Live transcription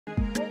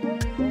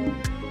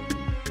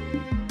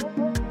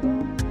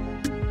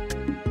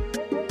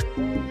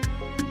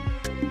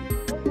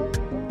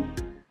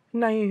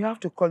Now you have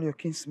to call your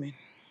kinsman.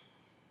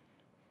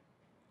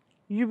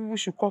 You people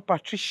should call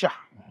Patricia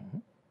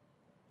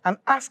and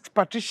ask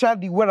Patricia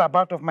the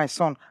whereabouts of my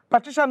son.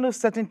 Patricia knows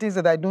certain things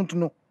that I don't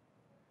know.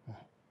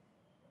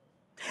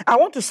 I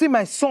want to see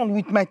my son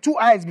with my 2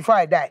 eyes before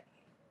I die.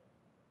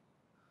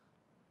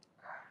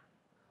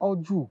 Oh,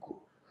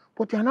 Jugo.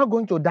 But you're not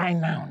going to die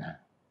now.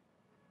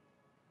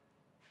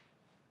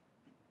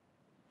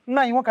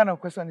 Now, what kind of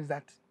question is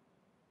that?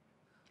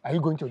 Are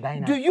you going to die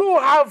now? Do you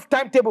have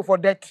timetable for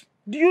death?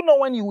 Do you know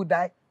when you will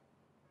die?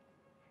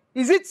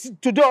 Is it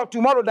today or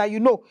tomorrow that you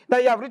know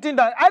that you have written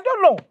down? I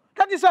don't know.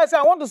 That is why I say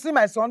I want to see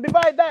my son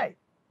before I die.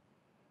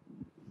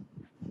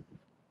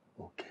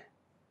 Okay.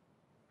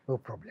 No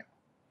problem.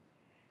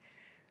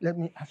 Let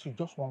me ask you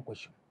just one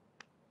question.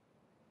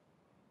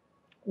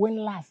 When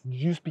last did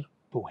you speak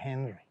to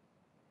Henry?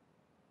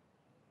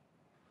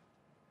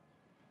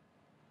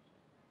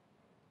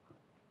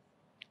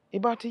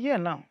 About a year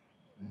now.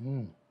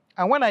 And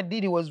when I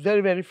did, it was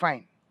very, very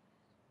fine.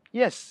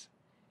 Yes,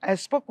 I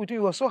spoke with him. He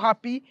was so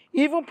happy.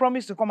 He even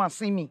promised to come and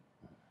see me.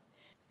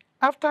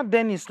 After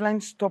then, his line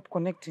stopped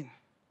connecting.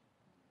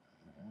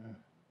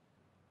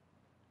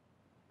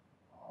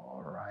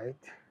 All right.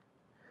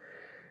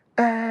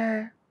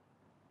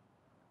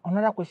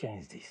 Another question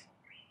is this.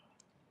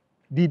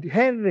 Did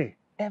Henry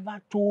ever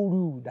told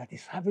you that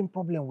he's having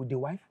problem with the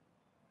wife?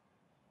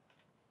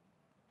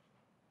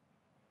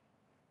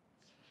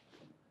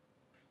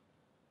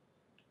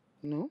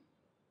 No.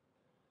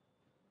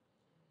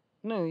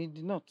 No, he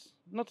did not.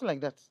 Nothing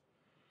like that.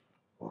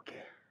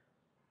 Okay.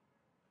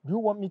 Do you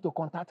want me to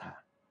contact her?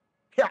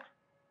 Yeah.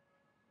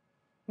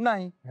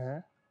 Nine.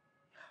 Yeah.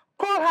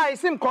 Call her, I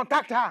say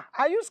contact her.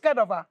 Are you scared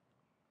of her?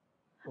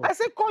 Oh. I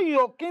say call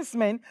your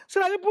kinsman so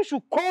that people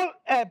should call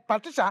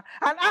Patricia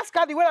and ask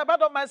her the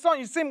whereabouts of my son.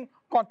 You see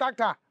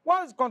contact her.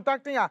 One is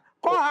contacting her.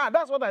 Call her.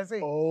 That's what I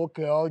say.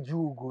 Okay, all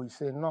you go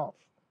is enough.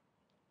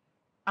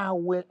 I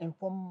will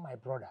inform my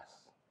brothers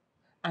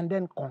and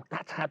then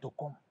contact her to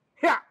come.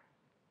 Yeah.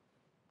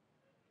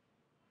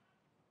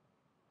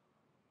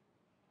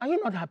 Are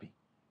you not happy?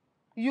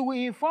 You will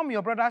inform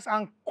your brothers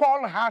and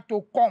call her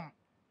to come.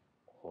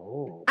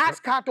 Oh.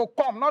 Ask her to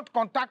come, not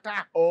contact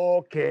her.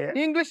 Okay.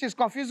 English is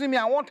confusing me.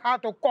 I want her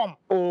to come.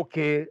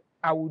 Okay.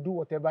 I will do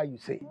whatever you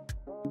say.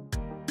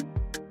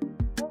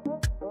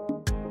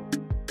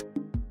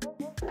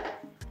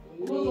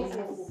 You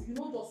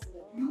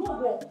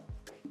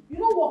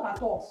don't work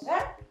at all.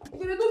 Eh?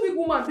 If you do big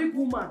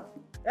woman.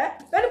 Eh?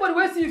 Anybody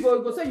will see you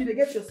go say you dey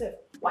get yourself.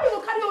 Why you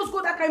don't carry us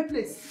go that kind of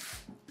place?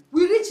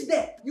 We reach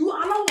there. You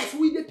allow us.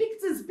 We dey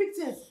pick things.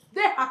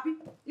 They're happy.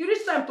 You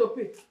reach time to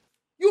pay.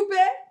 You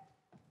pay.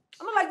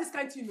 I don't like this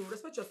kind of thing,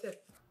 respect yourself.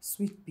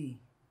 Sweet pea.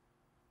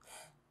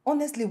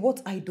 Honestly,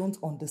 what I don't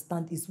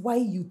understand is why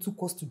you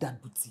took us to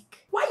that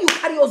boutique. Why you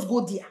carry us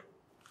go there?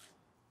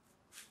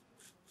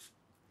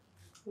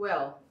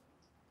 Well,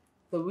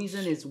 the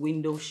reason is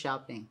window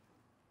shopping.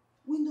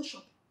 Window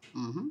shopping?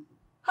 Mm-hmm.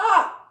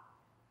 Ha!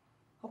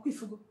 How you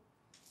forgot?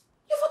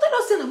 You forgot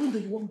not saying a window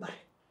you won't buy.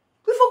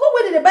 We forgot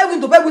where they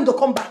buy window,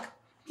 come back.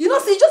 You know,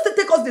 see, just to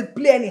take us, they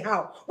play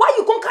anyhow. Why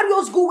you can't carry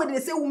us go where they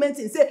say women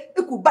things, say,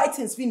 it could buy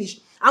things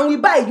finish. And we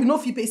buy, you know,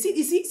 if you pay.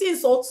 See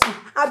insults you.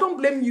 I don't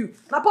blame you.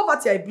 Now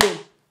poverty, I blame.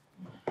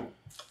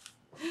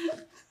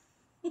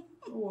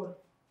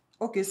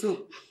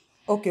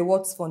 Okay,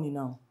 what's funny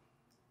now?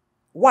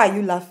 Why are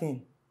you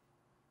laughing?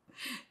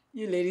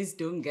 You ladies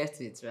don't get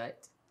it, right?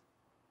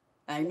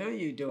 I know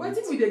you don't. What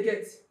will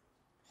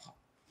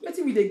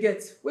they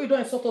get? Where you don't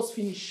insult us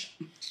finish?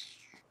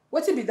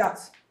 What be that?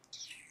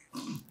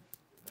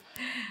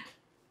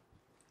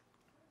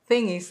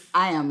 Thing is,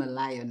 I am a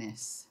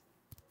lioness.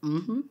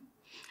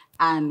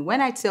 And when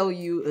I tell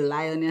you a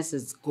lioness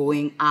is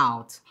going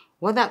out,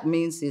 what that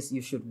means is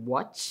you should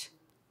watch,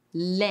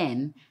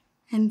 learn,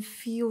 and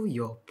feel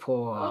your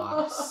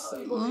paws.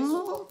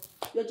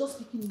 You're just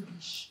speaking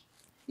English.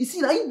 You see,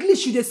 now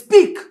English you they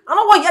speak. I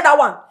don't want to hear that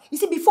one. You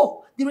see,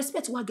 before, the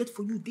respect I get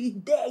for you,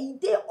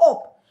 they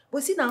up.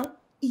 But see now,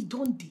 he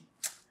don't dey.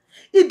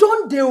 He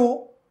don't dey.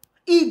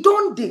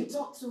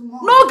 Talk too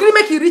much. No, agree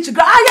make you reach. Yeah,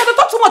 don't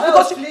talk too much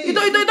because you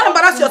don't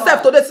embarrass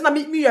yourself today. See now,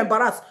 me you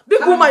embarrass.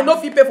 Big woman, no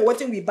fee pay for what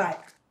we buy.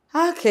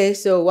 Okay,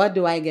 so what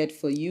do I get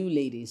for you,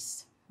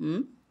 ladies?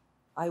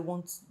 I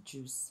want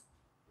juice.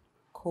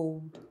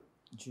 Cold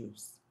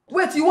juice.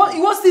 Wait, you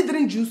want still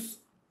drink juice?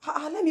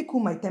 Let me cool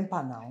my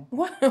temper now.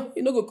 What?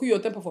 You no go cool your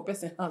temper for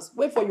person's house.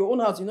 Wait for your own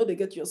house, you know they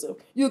get yourself.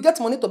 You get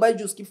money to buy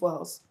juice, keep for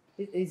house.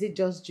 Is it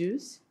just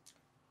juice?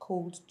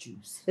 Cold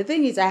juice. The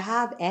thing is, I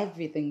have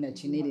everything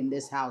that you need in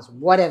this house,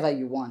 whatever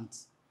you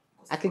want.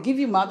 I could give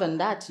you more than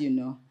that, you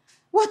know.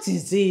 What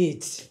is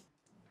it?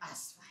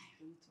 That's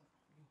fine.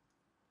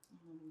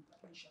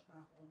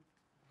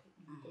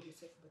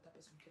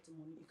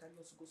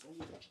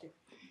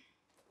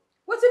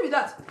 What's it with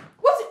that?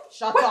 What's it?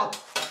 Shut up.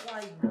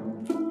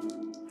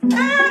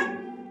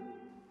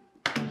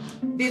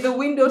 Did the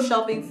window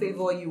shopping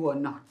favor you or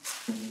not?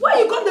 Why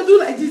you come to do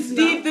like this now?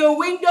 Did the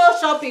window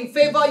shopping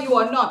favor you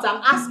or not?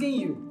 I'm asking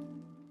you.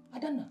 I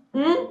don't know.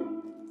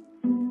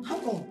 How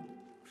come?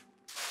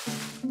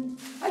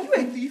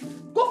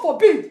 God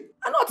forbid.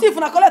 I'm not thief,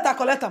 I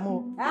collect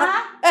more.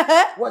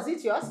 Was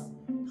it yours?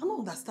 I don't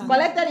understand.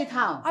 Collected it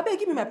how? I beg,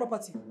 give me my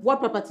property. What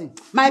property?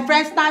 My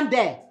friend, stand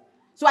there.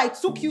 So I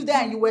took you there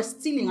and you were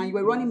stealing and you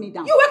were running me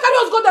down. You where carry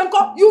us go them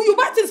come? You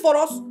buy things for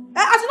us?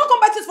 As you not come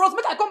buy things for us,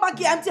 make I come back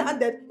here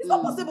empty-handed. It's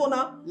not possible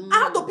now. I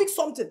have to pick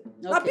something. Okay.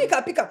 Now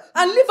pick up.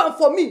 And leave them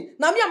for me.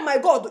 Now me and my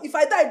God, if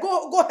I die,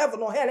 go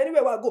heaven or hell,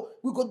 anywhere where I go,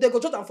 they go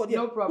judge them for there.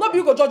 No problem. Not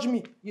you go judge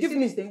me. You see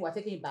this thing, we're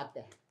taking it back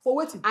there. For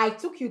waiting. I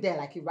took you there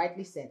like you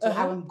rightly said. So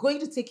I am going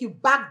to take you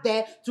back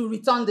there to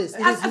return this.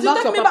 It As is you not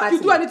take your me property. back,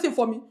 you do anything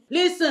for me.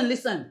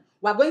 Listen.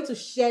 We're going to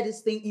share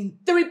this thing in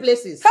 3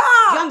 places.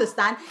 Ha! You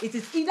understand? It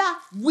is either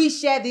we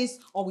share this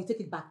or we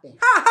take it back there.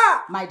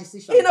 Ha! My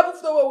decision.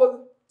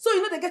 So you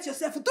know they get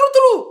yourself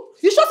true.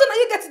 You sure say now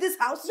you get to this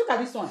house? Look at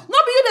this one. Not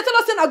be you they tell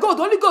us say na gold,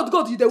 only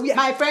gold you dey wear.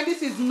 My friend,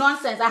 this is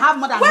nonsense. I have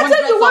more than What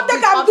 100 you want of they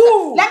this can upstairs.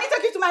 do? Let me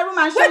take you to my room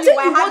and show What you you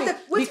what I want have they-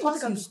 it. what you Because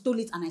want you they stole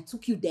it and I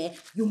took you there,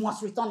 you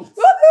must return it.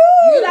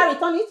 Woohoo! You either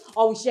return it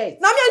or we share it.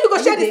 Now me and you go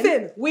share the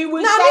Anything? same. We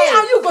will now share me it.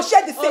 and you go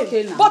share the same.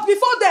 Okay, now. But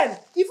before then,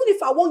 even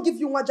if I won't give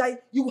you Wajai,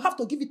 you will have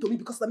to give it to me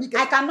because me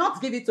get I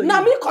cannot give it to now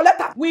you. me collect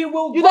that. We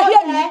will You go don't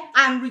hear me? there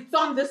and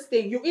return this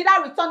thing. You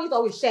either return it or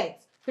we share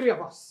it. 3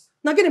 of us.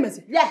 Now get the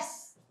message.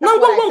 Yes. Now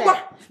That's what go. I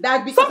said.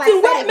 That's because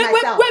Something I said it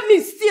myself. where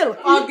me steal.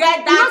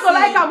 Forget that. You not go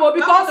like am o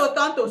because to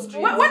turn to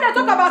street. when they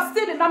talk about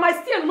stealing, now my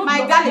steal no My be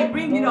your darling, steal.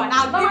 bring it on.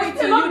 I'll Now give my it to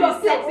steal you no be your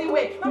this steal. sexy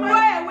way. Now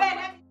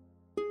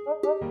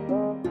my-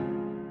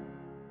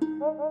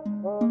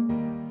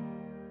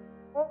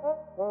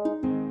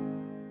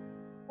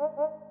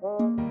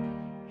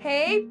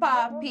 Hey,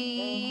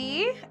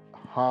 Papi.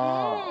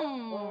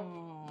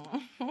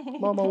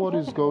 Mama, what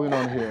is going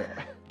on here?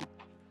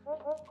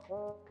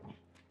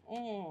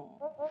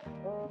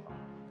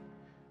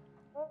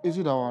 Is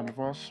it our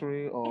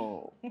anniversary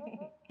or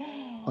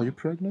are you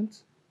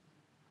pregnant?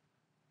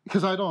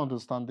 Because I don't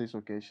understand this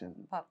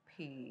occasion.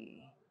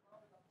 Papi,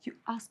 you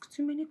ask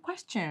too many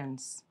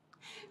questions.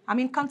 I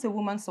mean, can't a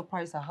woman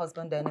surprise her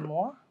husband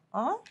anymore?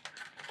 Huh?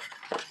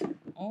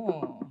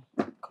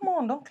 Come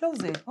on, don't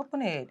close it.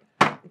 Open it.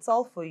 It's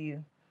all for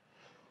you.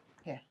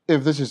 Here.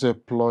 If this is a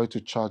ploy to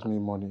charge me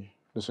money,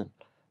 listen,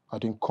 I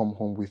didn't come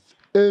home with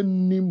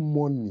any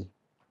money.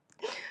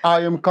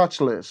 I am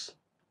catchless.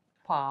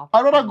 Papi.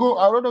 I'd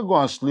rather go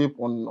and sleep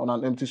on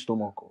an empty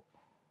stomach.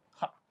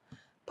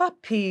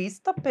 Papi,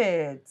 stop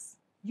it.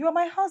 You are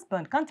my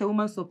husband. Can't a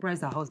woman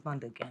surprise her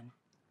husband again?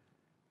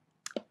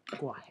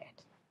 Go ahead.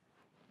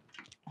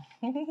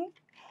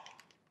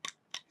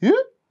 Yeah?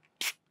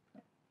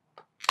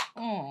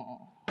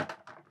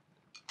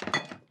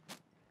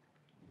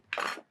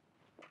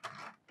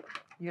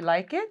 You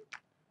like it?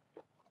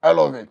 I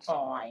love it.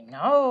 Oh, I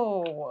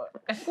know.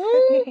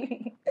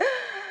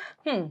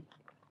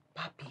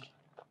 Papi,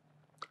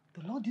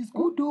 the Lord is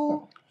good,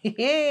 though.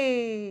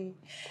 Hey,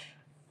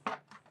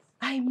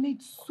 I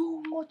made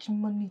so much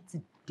money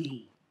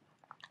today.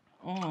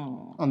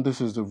 And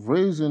this is the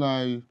reason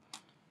I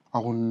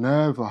will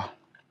never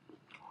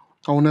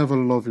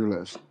love you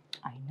less.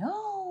 I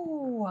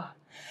know.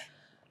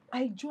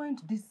 I joined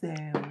this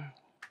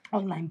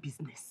online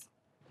business.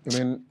 You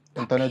mean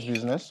internet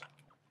business?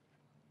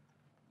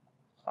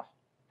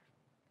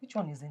 Which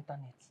one is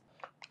internet?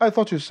 I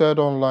thought you said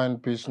online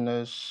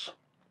business.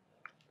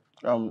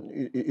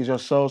 Is your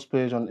sales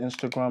page on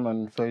Instagram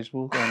and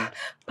Facebook? And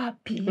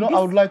Papi, I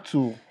would like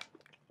to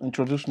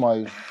introduce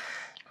my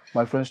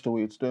friends to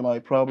it. They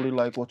might probably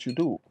like what you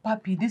do.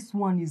 Papi, this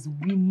one is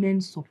women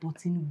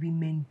supporting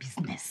women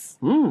business.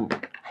 I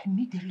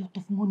made a lot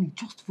of money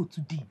just for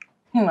today.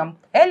 I'm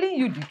telling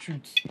you the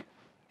truth.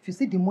 If you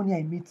see the money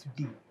I made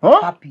today,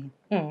 Huh? Papi.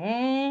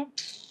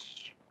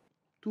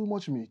 Too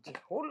much meat. A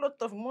whole lot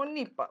of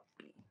money, Papi.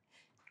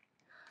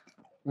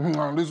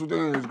 And this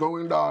thing is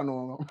going down.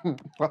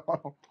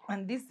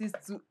 And this is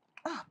too...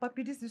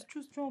 Papi, this is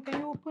too strong. Can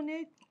you open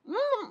it?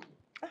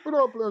 With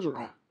all pleasure.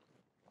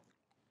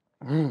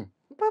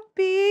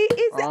 Papi,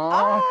 is it...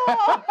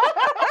 Oh!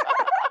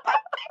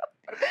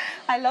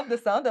 I love the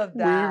sound of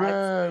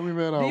that.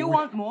 Women Do you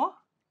want more?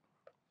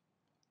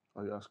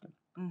 Are you asking?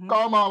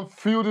 Come and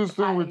feel this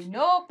thing with...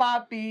 No,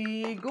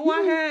 Papi. Go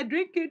ahead.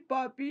 Drink it,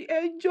 Papi.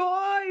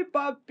 Enjoy,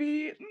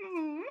 Papi.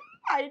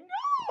 I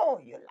know.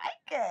 You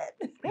like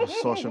it. You're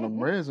such an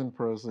amazing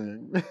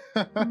person.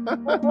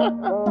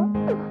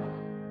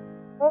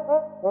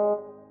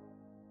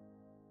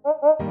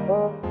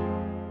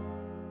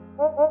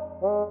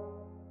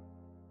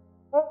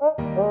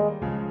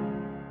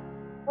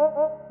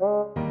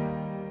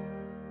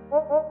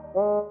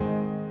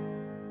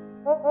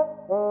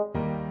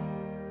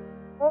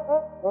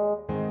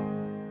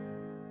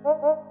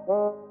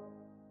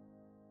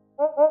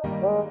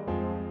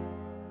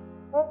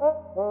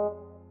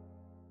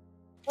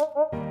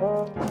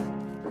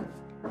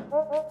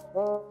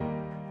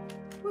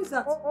 Who is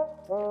that?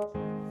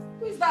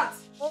 Who is that?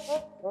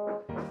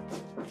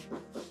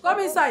 Come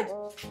inside.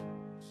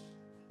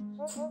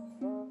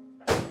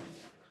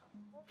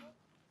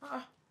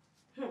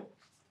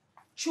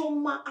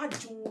 Choma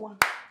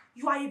Ajunwa,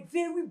 you are a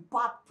very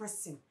bad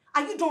person.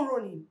 Are you done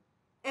running?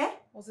 Eh?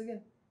 Once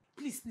again.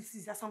 Please,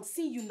 as I'm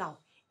seeing you now,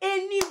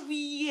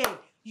 anywhere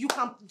you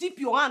can dip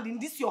your hand in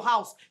this your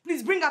house,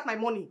 please bring out my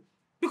money.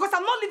 Because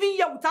I'm not living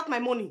here without my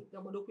money.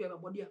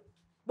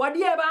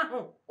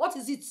 What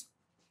is it?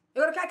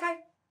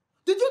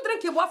 Did you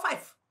drink a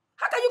 5?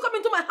 How can you come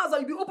into my house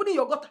and you be opening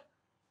your gutter?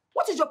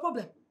 What is your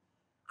problem?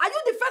 Are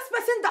you the first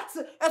person that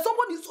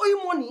somebody is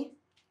owing money?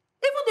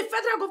 Even the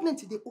federal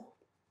government, they owe.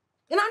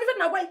 And even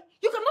now, why?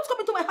 You cannot come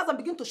into my house and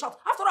begin to shout.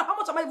 After all, how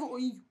much am I even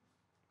owing you?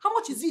 How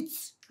much is it?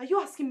 Are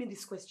you asking me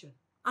this question?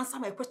 Answer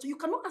my question. You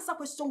cannot answer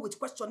question with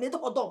question. Did you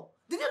not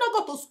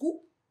go to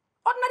school?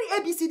 Ordinary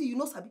ABCD, you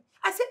know, Sabi.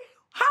 I say,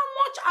 how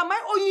much am I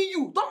owing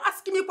you? Don't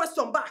ask me a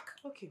question back.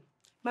 Okay.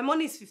 My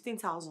money is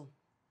 15,000.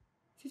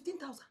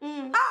 15,000?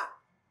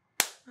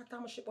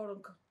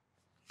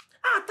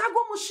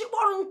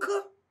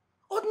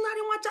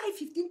 Ordinary one jai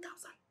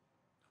 15,000.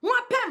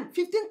 One pen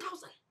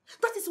 15,000.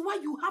 That is why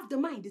you have the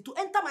mind to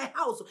enter my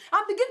house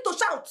and begin to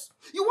shout.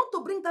 You want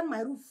to bring down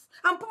my roof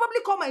and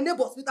probably call my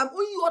neighbors with I'm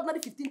owing you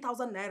ordinary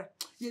 15,000 naira.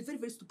 You're a very,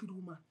 very stupid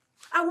woman.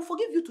 I will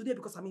forgive you today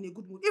because I'm in a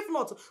good mood. If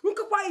not,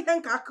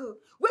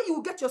 where you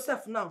will get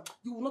yourself now,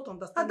 you will not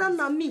understand. That's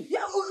not me.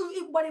 Yeah,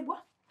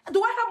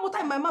 do I have more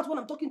time in my mouth when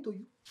I'm talking to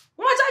you?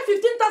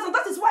 15,000,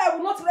 that is why I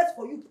will not rest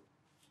for you.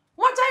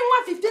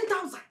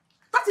 15,000.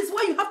 That is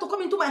why you have to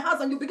come into my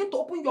house and you begin to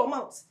open your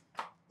mouth.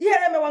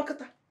 Yeah, me one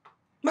kata.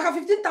 Maka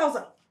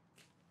 15,000.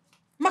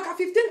 Maka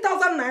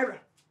 15,000 naira.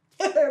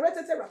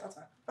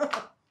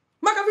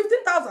 Maka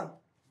 15,000.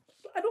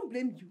 I don't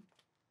blame you.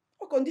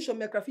 What condition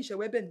me crayfish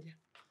we bend there?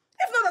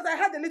 If not that I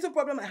had a little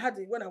problem I had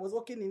when I was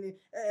working in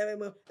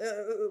a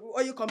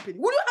oil company,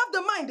 would you have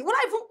the mind? Would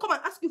I even come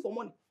and ask you for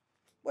money?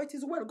 But it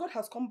is well. God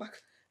has come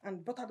back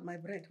and buttered my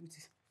bread with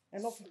it.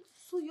 Enough.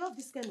 So you have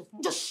this kind of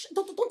money? Just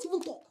don't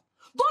even talk.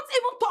 Don't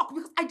even talk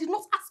because I did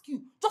not ask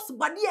you. Just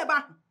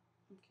badieba.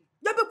 Okay.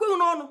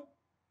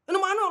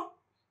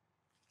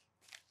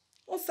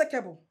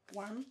 Unseckable.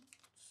 1,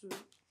 2.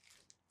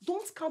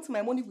 Don't count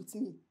my money with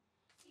me.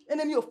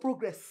 Enemy of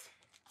progress.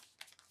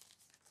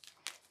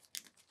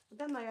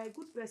 Then you're a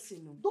good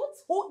person. No?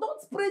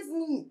 Don't praise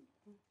me.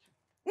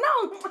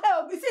 Now,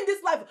 you see in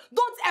this life,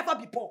 don't ever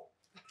be poor.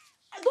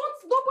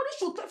 Nobody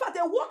should in fact,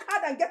 they work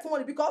hard and get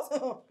money because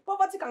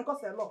poverty can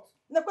cost a lot.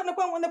 Because of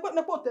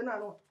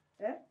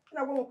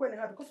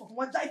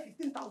one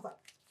 15,000.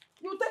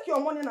 You take your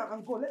money now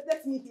and go.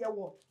 Let me hear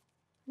what.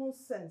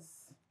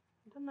 Nonsense.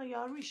 Then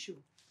you're rich.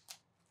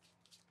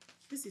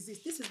 This is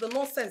it. This is the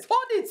nonsense.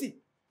 Hold it.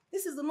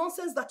 This is the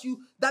nonsense that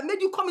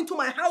made you come into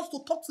my house to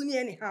talk to me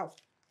anyhow.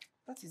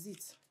 That is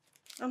it.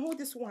 And hold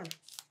this one.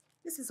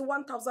 This is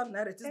 1,000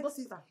 naira. It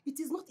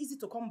is not easy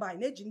to come by.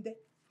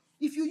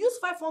 If you use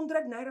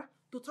 500 naira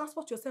to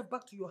transport yourself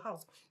back to your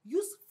house,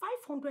 use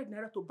 500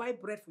 naira to buy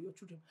bread for your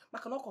children. I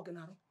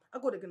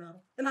go to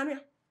Genaro. And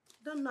Ania,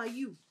 then now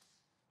you.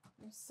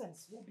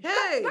 Nonsense.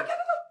 Hey!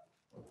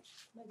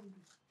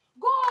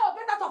 Go!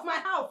 Get out of my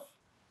house.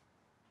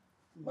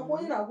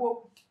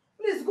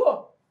 Please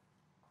go.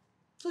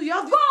 So you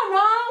have to go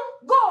now.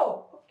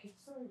 Go. Okay,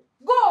 sorry.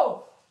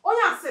 Go.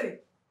 Onya silly.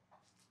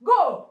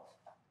 Go.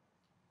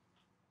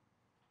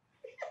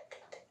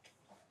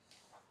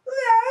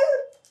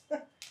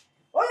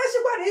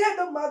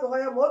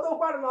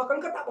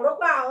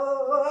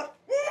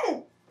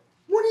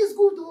 Money is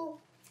good though.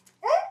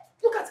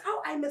 Look at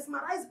how I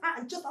mesmerized her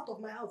and just out of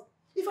my house.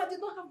 If I did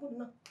not have money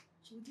now,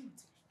 she would do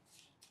it.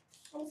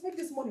 I must make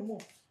this money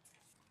more.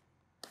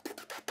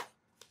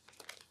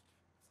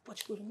 But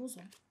she could remove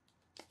some.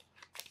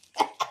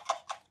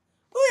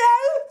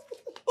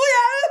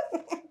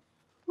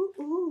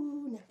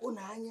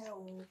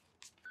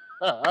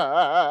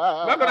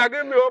 Not gonna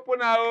give me open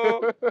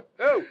now.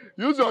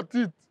 Use your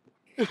teeth.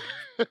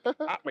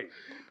 At me.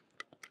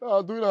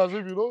 I'm doing as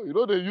if you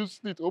know they use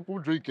teeth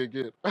open drink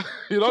again.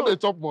 They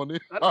chop money.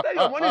 I tell you,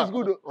 your money is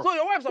good. So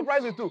your wife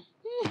surprised you too.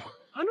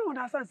 I don't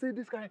understand. Say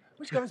this kind.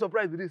 Which kind of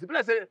surprise is this? People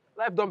like say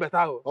life done better.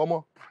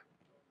 Omo.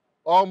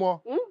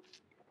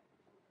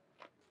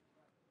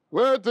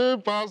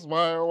 Waiting past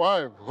my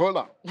wife. Hold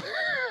on.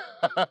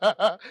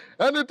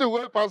 Anything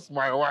way past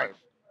my wife.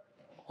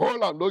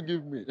 Hold on, don't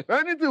give me.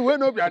 Anything way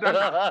no be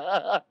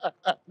done.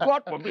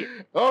 God forbid.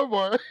 Oh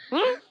boy.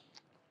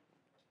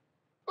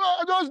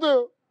 Just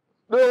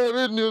they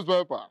read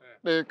newspaper.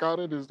 They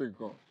carry this thing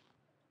come.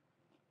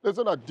 They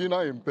say that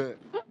dinner in bed.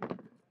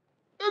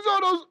 They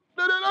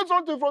learn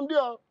something from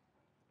there.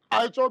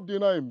 I chop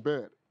dinner in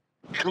bed.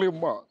 Clean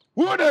mouth.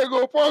 Who they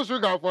go pour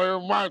sugar for your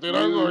mouth? You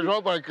don't go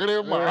chop and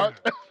clean mouth.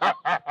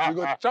 You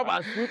go chop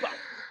and sweep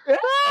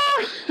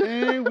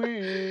see,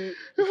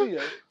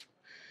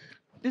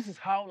 this is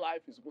how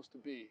life is supposed to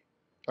be.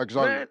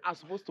 Exactly. Men are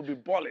supposed to be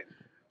balling,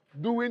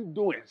 doing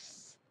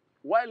doings,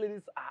 while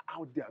ladies are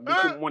out there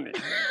making money.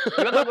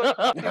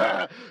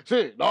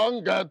 See,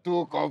 don't get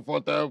too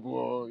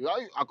comfortable.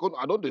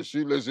 I don't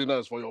see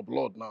laziness for your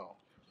blood now.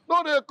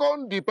 No, they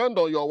can't depend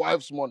on your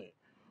wife's money.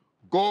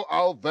 Go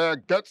out there,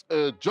 get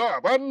a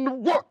job,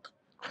 and work.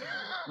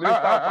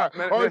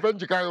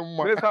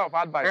 Minister of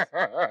advice.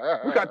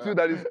 Look at you,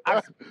 that is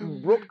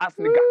broke ass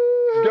nigga.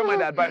 Get my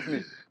advice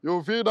me.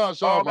 You feel that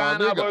shot, man,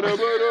 nigga. Your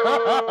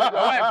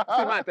wife,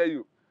 see, man, tell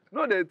you.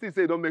 No, the thing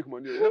say don't make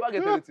money. You never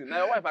get anything. Now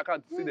your wife I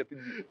can't see the feed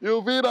you.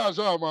 You feel that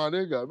shot, man,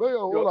 nigga. No, your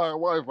whole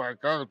wife I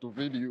can't to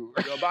feed you.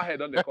 Your bad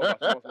head on the cover.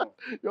 Small.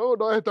 Yo,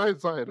 don't enter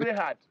inside. Pray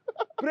hard.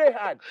 Pray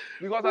hard.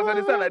 Because as I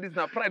understand like this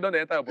now, pride don't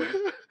enter your body.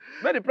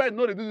 When the pride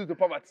no reduces to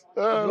poverty.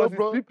 Because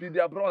it's people,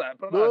 their brother and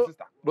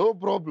sister. No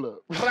problem.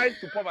 Pride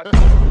to poverty.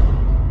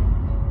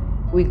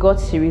 We got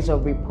series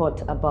of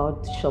reports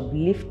about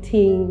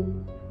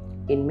shoplifting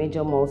in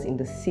major malls in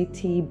the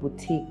city,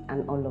 boutique,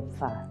 and all of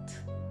that.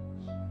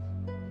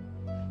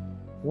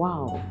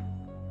 Wow.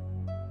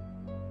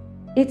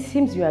 It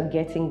seems you are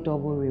getting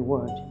double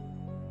reward.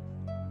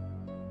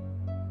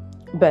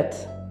 But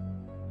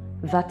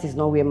that is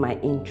not where my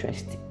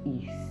interest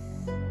is.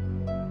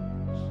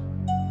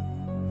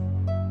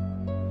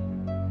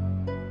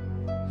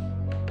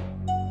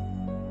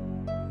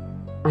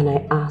 And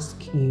I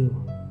ask you,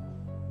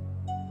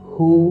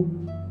 who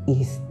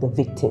is the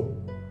victim?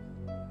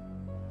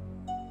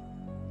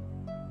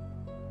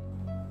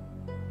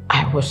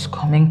 I was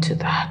coming to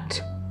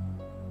that.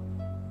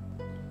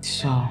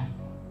 So,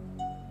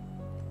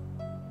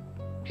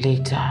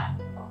 later,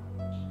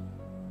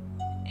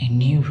 a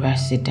new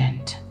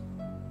resident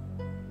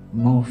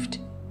moved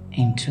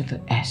into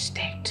the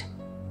estate.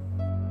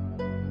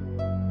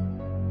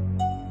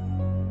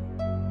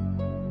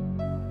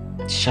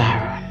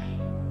 Sharon.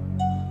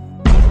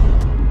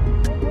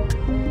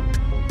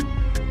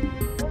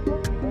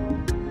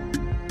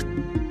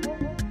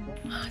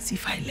 See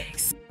 5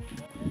 legs.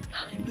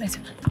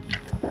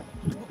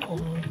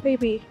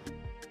 Baby,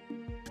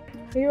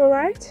 are you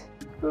alright?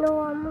 No,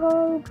 I'm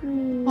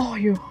hungry. Oh,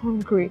 you're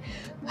hungry.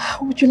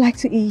 What would you like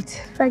to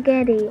eat?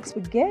 Spaghetti.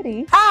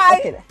 Spaghetti? Hi.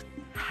 Okay then.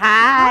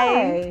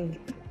 Hi.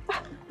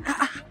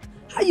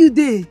 How you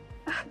doing?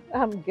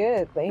 I'm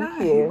good,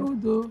 thank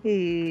you.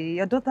 Hey,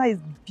 your daughter is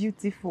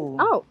beautiful.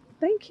 Oh,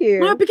 thank you.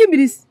 Now picking me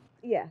this.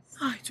 Yes.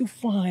 Ah, too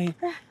fine.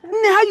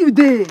 How you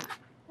doing?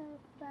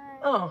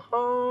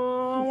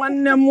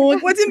 One more.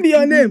 What's in be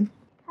your name?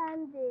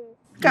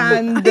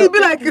 Candy. It be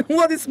like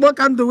what is small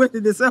candle where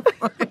they sell.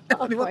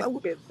 Oh my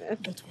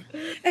goodness.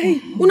 Hey,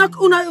 una,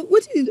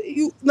 what is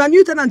you? Na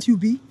new tenant you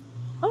be?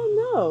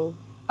 Oh no.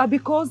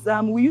 Because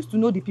we used to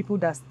know the people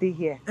that stay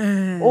here.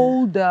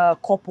 Old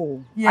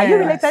couple. Yes. Are you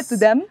related to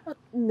them?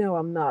 No,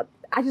 I'm not.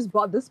 I just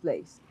bought this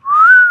place.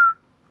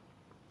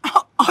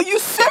 Are you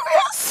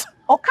serious?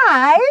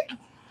 Okay.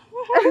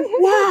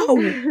 Wow.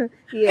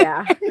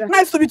 Yeah.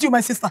 Nice to meet you,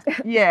 my sister.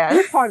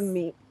 Yes. Pardon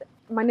me.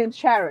 My name's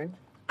Sharon.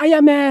 I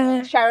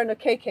am Sharon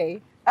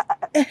Okeke.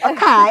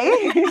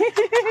 Okay.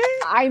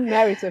 I'm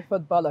married to a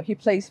footballer. He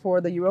plays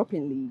for the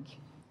European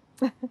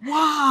League.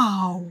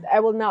 Wow. I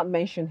will not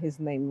mention his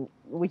name.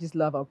 We just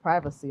love our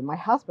privacy. My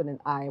husband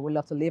and I would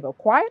love to live a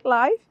quiet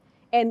life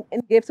and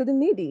give to the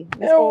needy.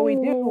 That's all we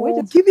do. We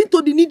just Giving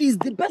to the needy is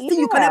the best thing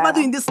you can ever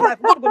do in this life.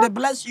 God gonna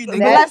bless you.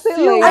 Bless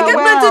you. I get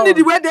Well. plenty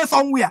needy where they're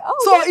somewhere. Oh,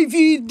 so if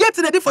you get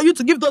ready for you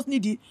to give those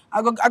needy,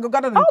 I go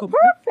gather them. Oh,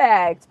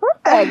 perfect.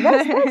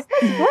 That's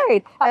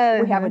great.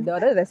 We have a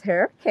daughter. That's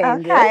her,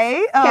 Candace.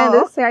 Okay.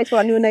 Candace, say hi to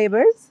our new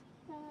neighbors.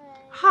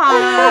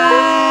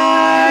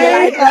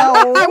 Hi.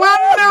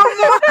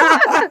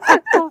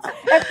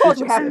 Of course,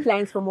 we have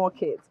plans for more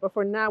kids, but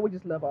for now, we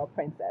just love our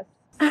princess.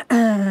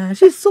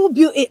 She's so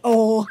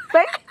beautiful.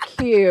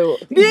 Thank you.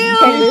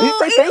 Beautiful,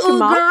 Say thank you,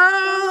 Mom.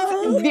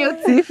 girl.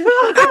 Beautiful.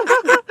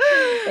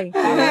 Thank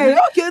you. Hey,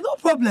 okay, no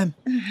problem.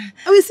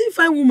 We see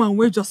fine woman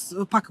we just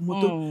pack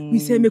motor. We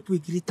say make we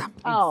greet them.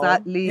 Oh.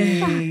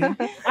 Exactly.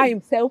 I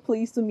am so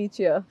pleased to meet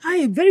you. I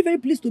am very, very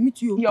pleased to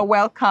meet you. You're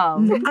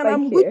welcome. And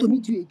I'm Thank going you. to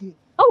meet you again.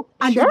 Oh,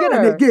 And sure. again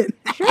and again.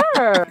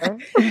 Sure.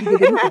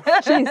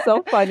 She's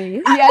so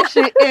funny. Yes,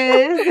 she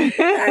is.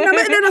 And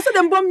then I saw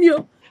them bomb me.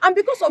 And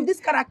because of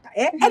this character,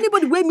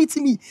 anybody who meets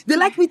me, they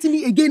like meeting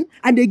me again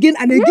and again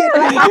and again.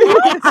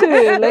 You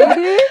too,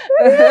 lady.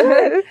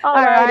 All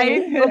right.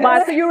 right.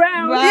 Goodbye. See you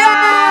around. Bye.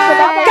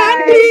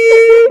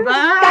 Yeah. Bye. Bye.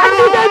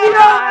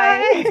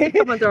 Candy, baby.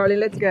 Come on, darling.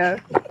 Let's go.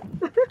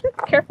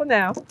 Careful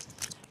now.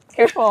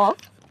 Careful.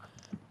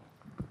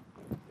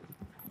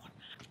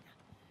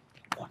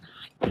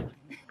 Okay.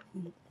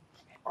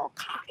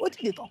 What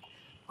did you talk?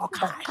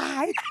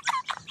 Okay.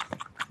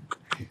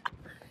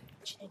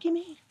 Give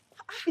me.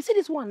 You see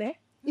this one,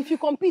 If you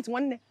compete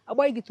one day, I'll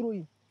buy it through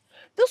you.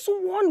 This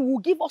one will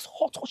give us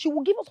hot. She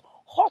will give us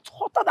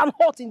hotter than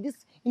hot in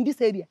this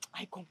area.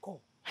 I concur.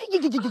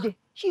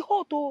 She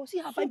hot, oh. See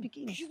her fine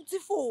bikini.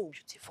 Beautiful.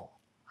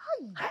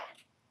 Hi.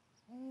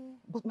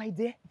 But my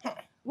dear,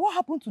 what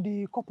happened to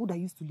the couple that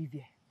used to live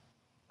here?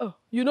 Oh,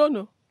 you don't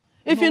know.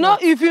 If you know,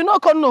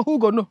 can't know, who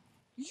go know?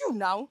 You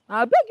now?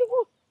 I beg you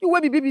go. You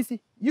will be BBC.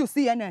 You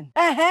CNN.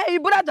 You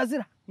brought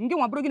Jazeera. You get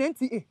one broken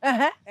NTA.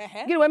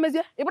 Get away,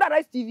 Mesia. You brought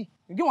Rice TV.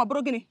 You get one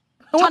broken.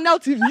 One now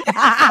TV.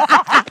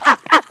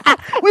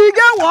 We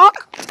get work.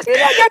 You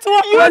don't get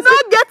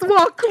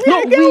work. You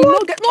don't get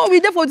work. No, we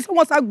there for this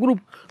WhatsApp group.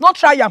 Not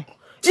try am.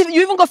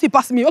 You even go see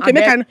past me. Okay,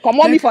 make I come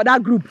on me for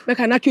that group. Make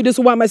I knock you this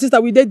one. My sister,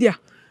 we did there.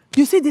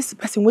 You see this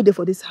person waiting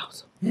for this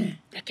house? They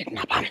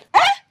kidnap him.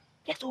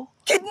 Yes, oh.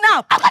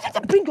 Kidnap?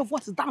 Bring your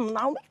voice down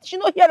now. She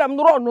not hear them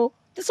run, no.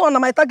 This one is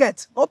my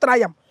target. Not try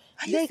them.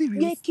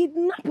 They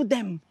kidnap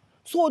them.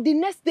 So the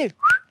next day,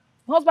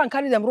 my husband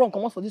carry them run,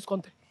 come out for this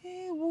country.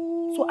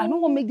 So I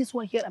don't want to make this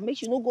one here and make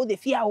sure you don't go the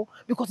fear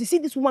because you see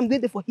this woman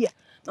waiting for here.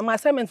 Now my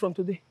assignment from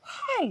today.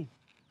 Hey,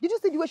 did you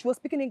see the way she was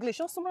speaking English?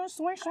 Oh, swear. I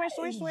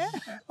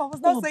was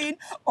not saying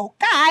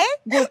okay.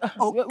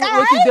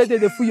 What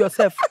you fool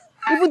yourself?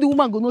 Even the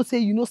woman go not say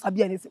you know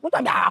sabi anything. What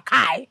I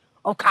mean,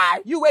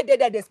 okay. You wait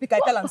there, they speak. I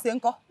tell them say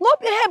uncle. No,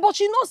 but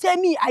she not say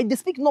me. I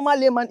speak normal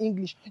layman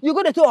English. You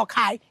go to say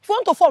okay. If you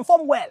want to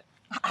form well.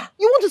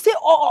 You want to say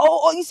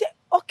you say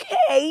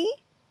okay.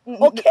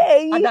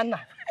 Okay.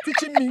 Adana,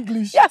 teaching me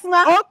English. Yes,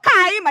 ma'am.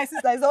 Okay, my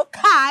sister is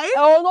okay.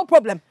 Oh, no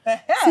problem.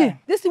 See,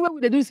 this thing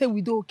where they do say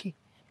we do okay.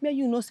 May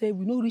you know say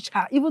we no reach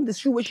her. Even the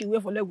shoe where she wear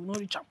for leg we no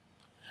reach her.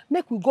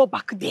 Make we go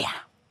back there.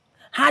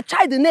 Her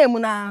child the name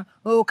na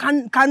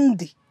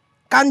Candy.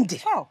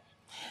 Oh.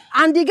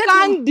 And they get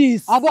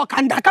Candies. About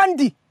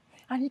Candy.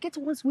 And you get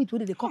one sweet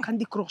where they call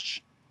Candy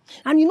Crush.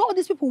 And you know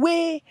these people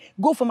where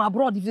go from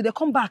abroad, if they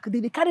come back,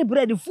 they carry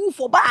bread full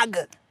for bag.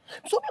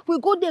 So make we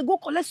go there, go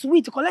collect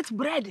sweet, collect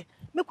bread.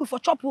 Make we for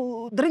chop,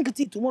 drink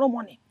tea tomorrow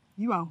morning.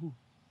 You and who?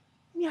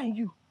 Me and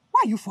you.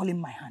 Why are you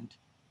following my hand?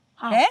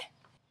 How? Eh?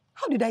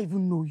 How did I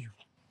even know you?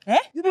 Eh?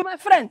 You be my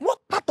friend.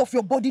 What part of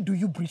your body do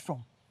you breathe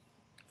from?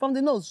 From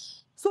the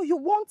nose. So you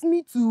want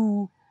me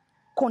to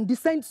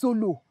condescend so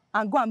low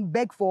and go and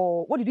beg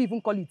for, what did you even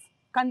call it?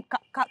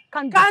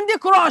 Candy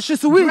Crush,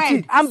 sweet,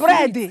 bread. and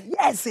bread.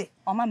 Yes.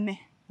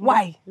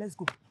 Why? Let's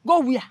go. Go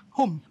where?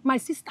 Home. My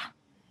sister.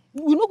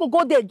 We no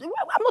go there.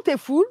 I'm not a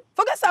fool.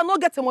 Forget say I not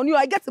get the money.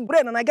 I get the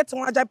bread and I get some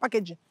agile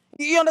packaging.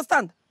 You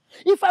understand?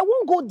 If I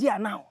won't go there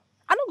now,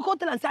 I don't go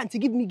tell and say, auntie,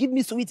 give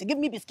me sweet, give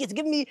me biscuits,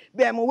 give me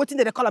waiting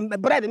they call them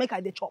bread, make I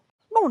the chop.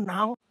 No,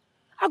 now.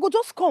 I go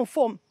just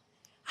confirm.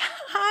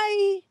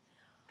 Hi.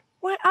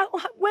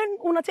 When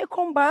una take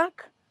come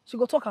back, she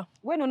go talk her.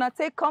 When una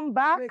take come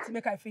back? Wait,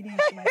 make I finish,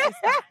 my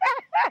sister.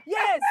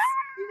 Yes,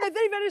 in a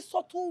very, very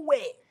subtle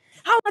way.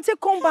 How una take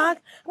come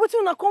back? What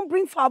una come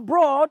bring for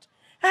abroad?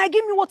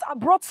 Give me what I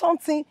brought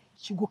something.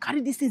 She go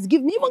carry this things,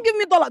 give me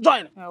 $1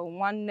 join.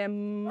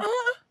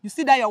 You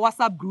see that your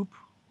WhatsApp group?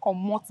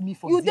 Comot me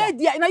for you there.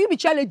 Now you be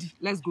chair lady.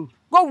 Let's go.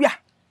 Go where?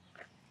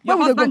 Your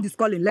husband is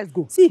calling. Let's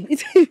go. See,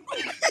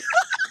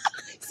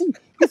 see,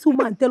 this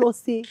woman tell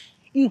us say,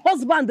 in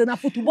husband and a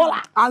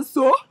footballer. And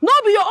so? No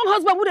be your own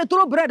husband who they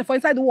throw bread for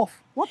inside the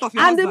wharf. What of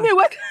your husband? And me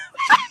what?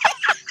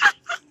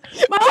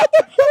 My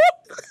husband.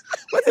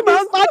 What's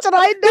my husband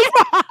right there?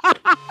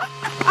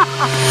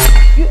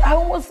 I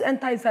almost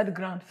enter inside the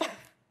ground.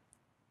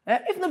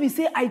 If not be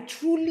say I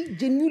truly,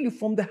 genuinely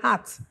from the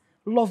heart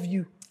love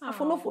you. I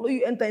for not follow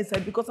you enter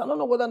inside because I don't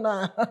know whether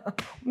now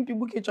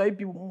people can try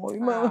people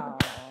more.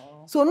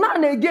 So now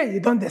and again you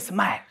don't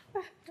smile.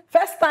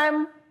 First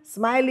time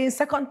smiling,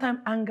 second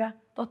time anger,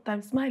 third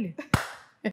time smiling.